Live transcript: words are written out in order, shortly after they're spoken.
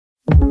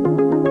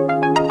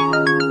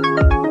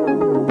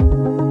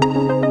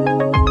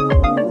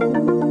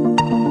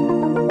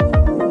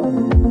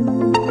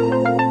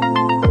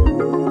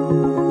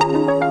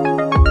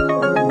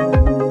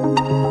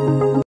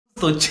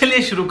तो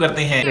चलिए शुरू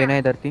करते हैं। लेना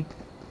इधर थी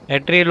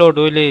एंट्री लो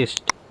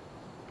डुलिस्ट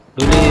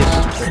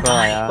देखो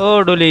आया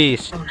ओ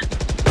डुलिस्ट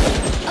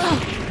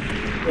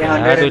ये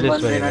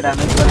 101 लेना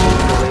डैमेज कर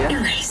हो गया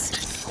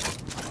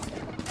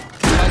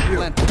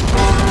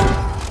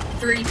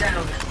 3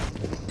 down।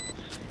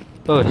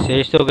 ओ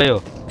शेष तो गए हो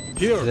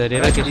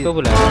जरीरा किसको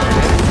बुलाया?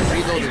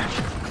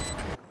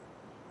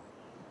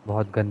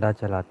 बहुत गंदा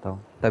चलाता हूँ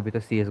तभी तो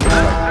CS को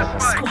बात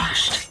करता हूँ।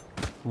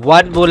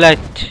 1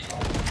 बुलेट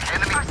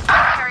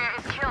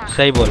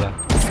सही बोला।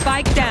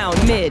 Spike down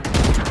mid।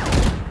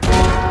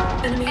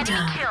 Enemy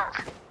down।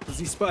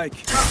 The spike.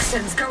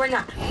 Toxins going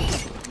up।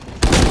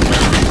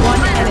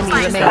 One enemy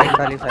remaining।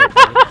 खाली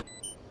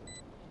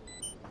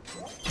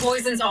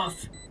Poison's off।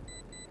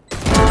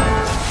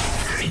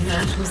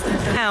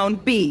 Down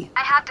B।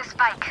 I have the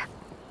spike.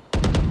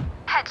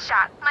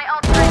 Headshot. My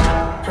ult ready.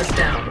 Put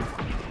down।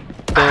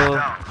 तो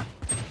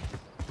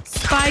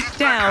Spike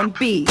down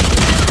B।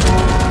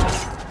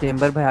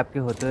 चेंबर भाई आपके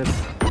होते हुए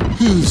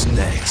Who's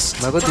next?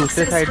 मेरे को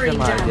दूसरे side से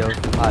मार दिया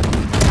उसके बाद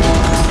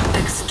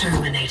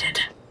Exterminated।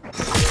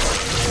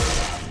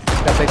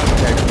 टपे की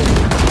साइड से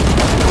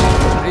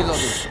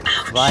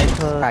वाइफ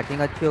हैकिंग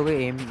अच्छी हो गई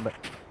एम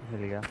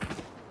मिल गया।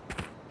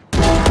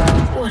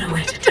 What a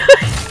way to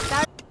die।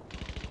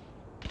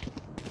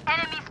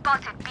 Enemy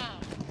spotted B.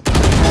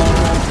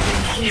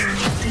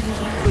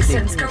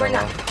 Toxins going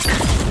up।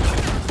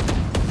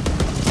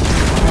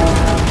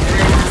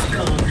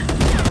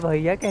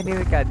 भैया कहने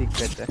में क्या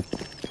दिक्कत है?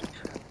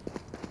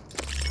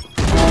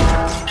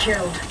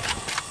 Killed।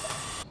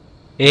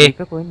 ए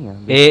पे कोई नहीं है।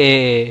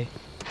 ए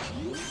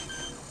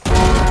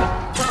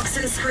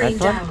Toxin screen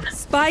That's one. down।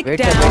 Spike wait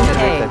down कर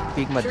A।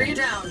 पीक मत 3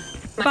 down।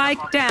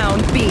 Spike down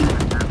B।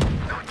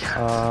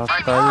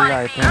 कल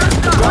I think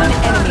One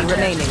enemy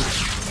remaining।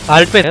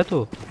 Alt पे है तू?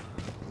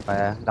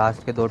 आया लास्ट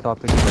के 2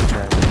 टॉपिक बचे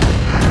हैं।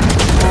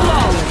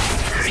 Flawless।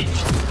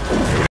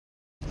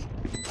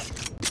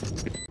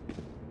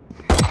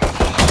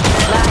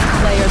 Last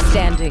player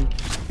standing।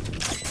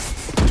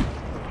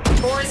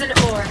 Poison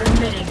orb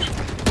emitting।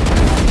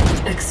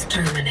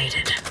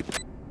 Exterminated।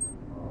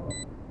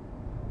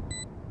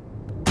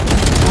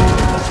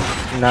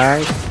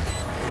 Nice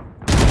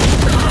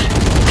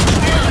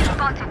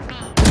Spotted B.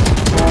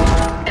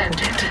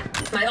 Ended।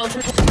 My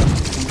ultimate।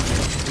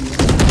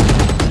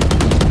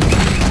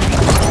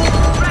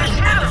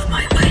 Out of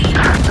my way।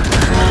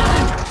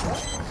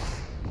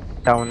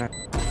 Down है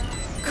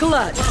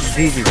Clutch।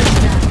 जी जी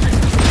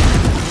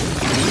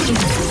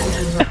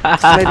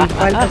मैं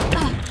रिकॉइल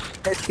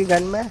इसकी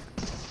गन में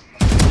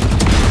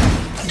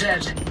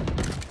Dead।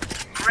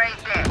 Right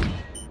there.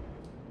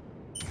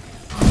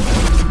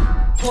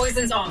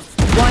 Poison's off।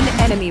 One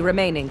enemy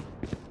remaining।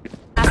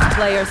 Last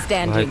player भाई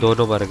standing।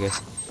 दोनों मर गए।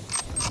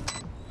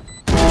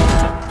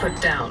 Put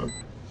down।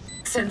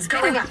 Toxins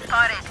going up।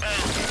 Spotted A.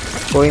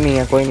 कोई नहीं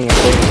है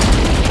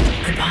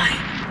Goodbye।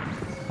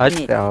 हट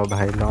से आओ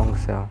भाई लॉन्ग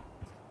से आओ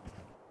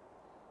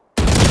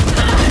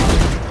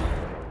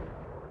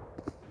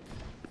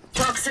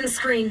Toxin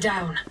screen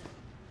down।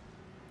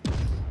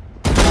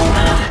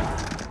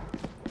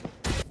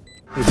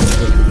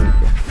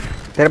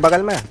 तेरे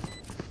बगल में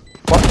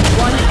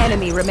One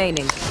enemy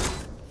remaining।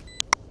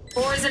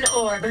 Poison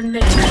orb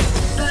emitting।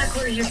 Back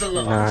where you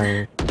belong। नहीं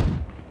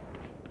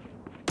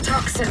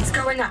Toxins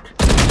going up।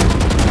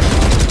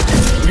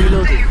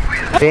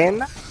 Pen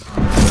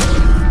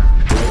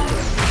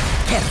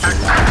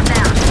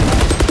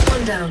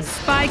One down।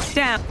 Spike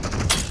down।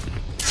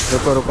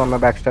 रुको मैं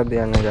बैकस्टैप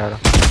देने जा रहा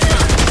हूँ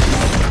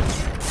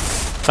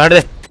काट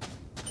दे।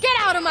 Get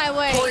out of my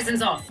way।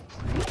 Poison's off।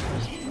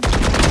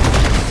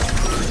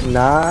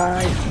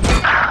 Nice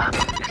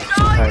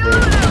अरे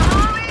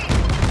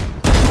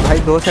भाई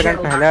 2 सेकंड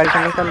पहले अल्ट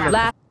निकल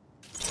ले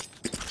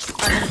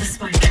I have the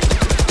spike।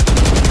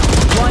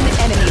 One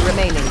enemy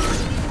remaining।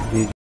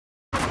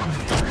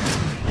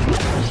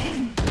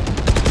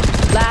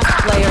 Last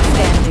player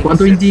standing।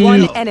 120।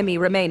 One enemy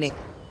remaining।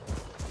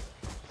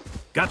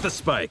 Got the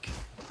spike.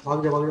 भाग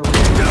जा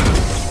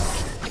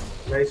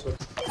नाइस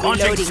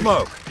Launching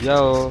smoke. यो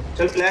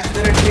चल flash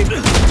directly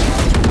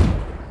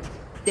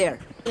There।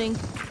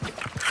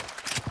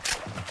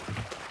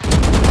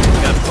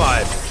 Got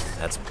 5.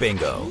 That's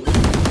bingo.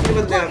 ये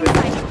बंदे यहां पे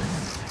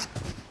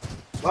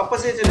वापस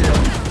ये चले जाओ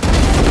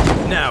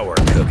Now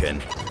we're cooking.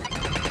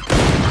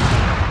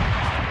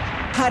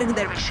 Cutting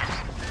their vision।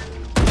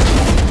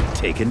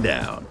 Taken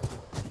down.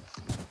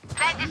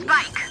 Plant the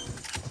spike.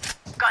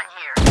 Gun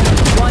here.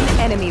 One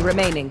enemy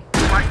remaining।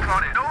 Spike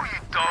on it. No, you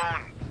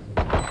don't.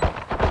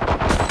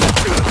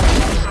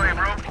 Sorry,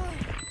 bro.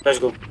 Let's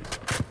go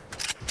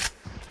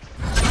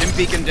Dim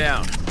beacon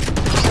down.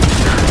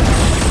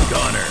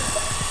 Gunner.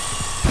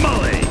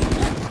 Molly.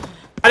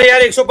 अरे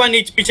यार 105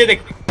 नीचे पीछे देख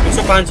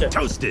 105 है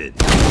Toasted.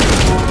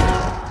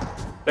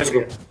 Let's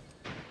go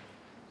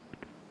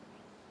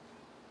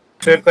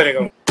save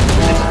करेगा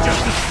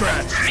Just a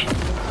scratch.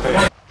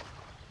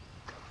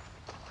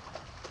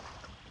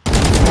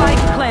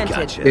 Spike planted।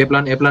 Gotcha. A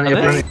plan.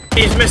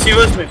 इसमें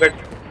sewers में cut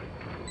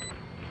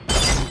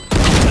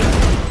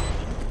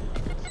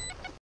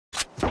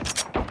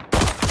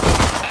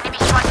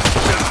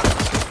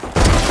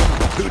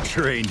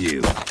trained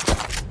you.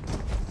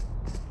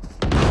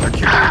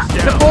 Arcurious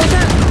down.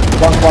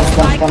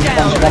 Spike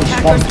down.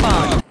 Attacker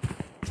spawn.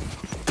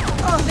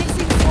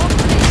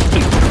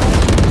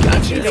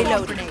 Gotcha.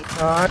 Reloading.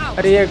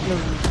 अरे एक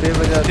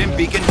बेवजह Stim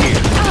beacon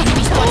here.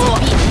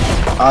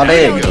 अरे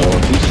Enemy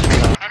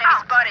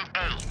spotted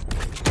A.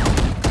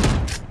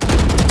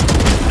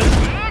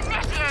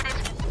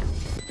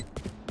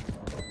 Initiated.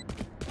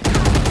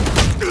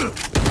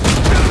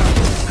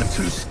 I'm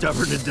too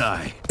stubborn to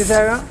die. किस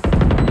आएगा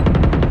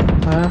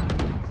हाँ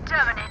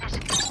Terminated.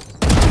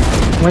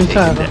 वहीं से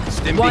आएगा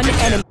Stim One beacon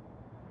enemy.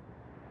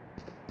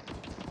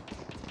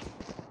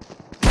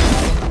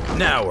 down.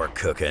 Now we're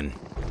cooking.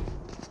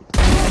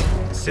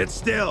 Sit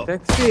still.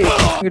 Taxi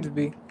it's B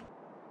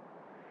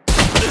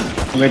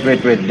wait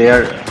they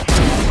are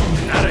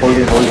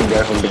holding they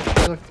are holding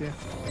okay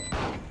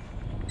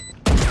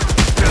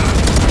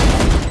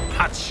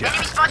Hot shot.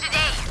 Enemy spotted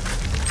A.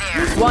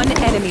 There. One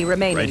enemy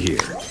remaining. Right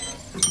here.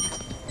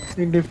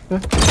 एक डिफ पे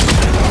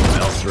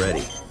Else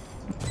ready.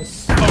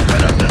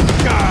 Open up the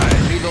sky.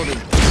 Reloading.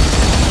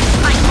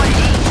 I spotted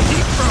A.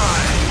 Deep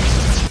fry.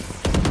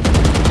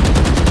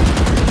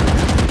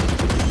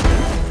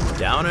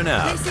 Down and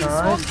out.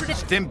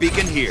 Stim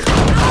beacon here.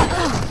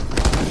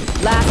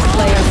 Last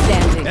player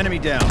standing. Enemy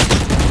down.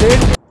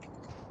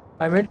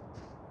 I made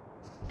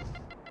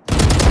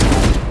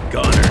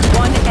Goner.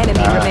 One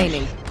enemy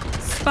remaining.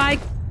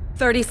 Spike.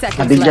 30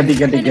 seconds Get left.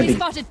 it.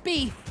 Spotted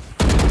B.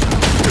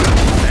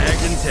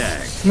 Tagged and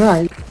tagged.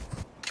 nice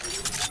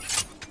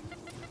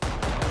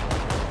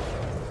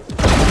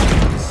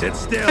Sit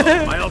still.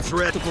 My ult's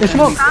ready.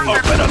 smoke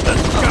Open up the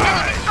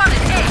sky.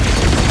 Spotted A.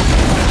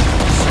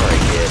 Sorry,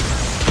 kid.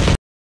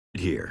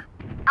 Here.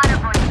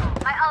 Unavoidable.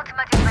 My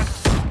ultimate is ready.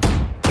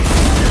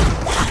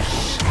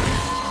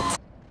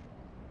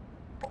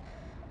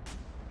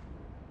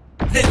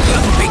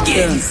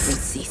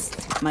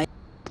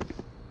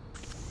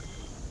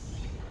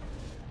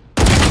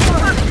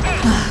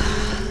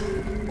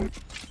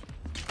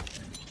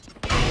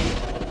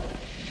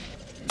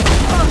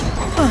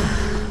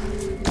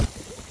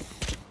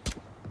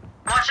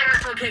 Watching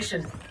this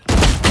location.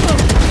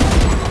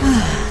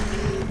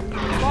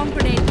 Bomb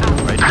grenade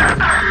out. Right here.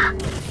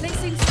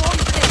 Placing bomb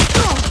grenade.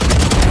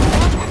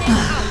 Bomb grenade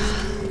out.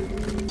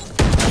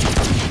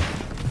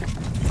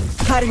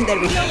 Cutting their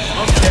vision.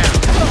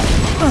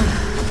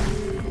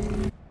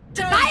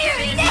 Fire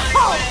in the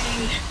hole!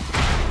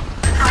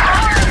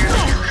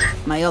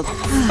 My ult.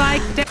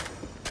 Spike down.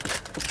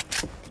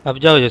 अब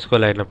जाओ जिसको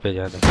lineup पे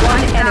जाना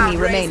One enemy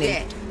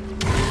remaining.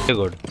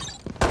 Good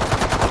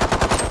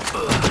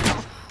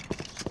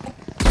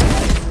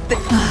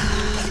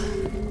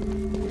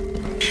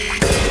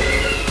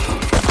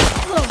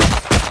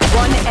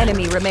One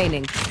enemy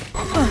remaining.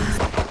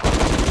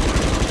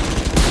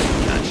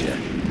 Gotcha.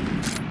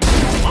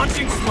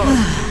 Launching smoke.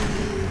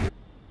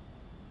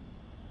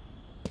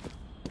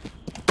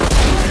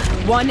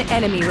 One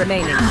enemy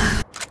remaining.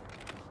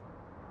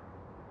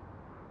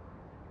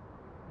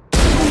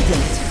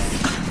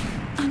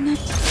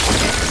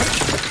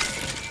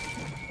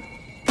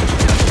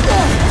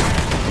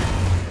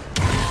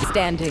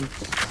 Standing.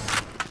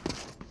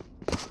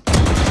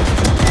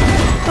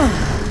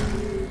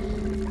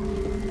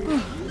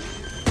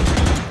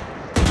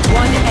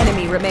 One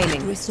enemy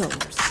remaining.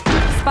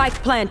 Spike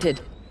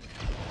planted.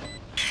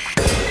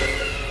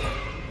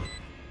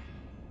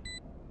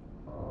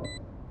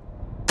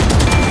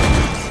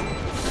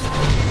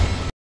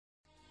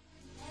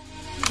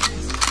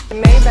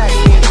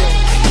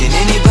 Can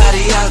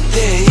anybody out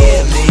there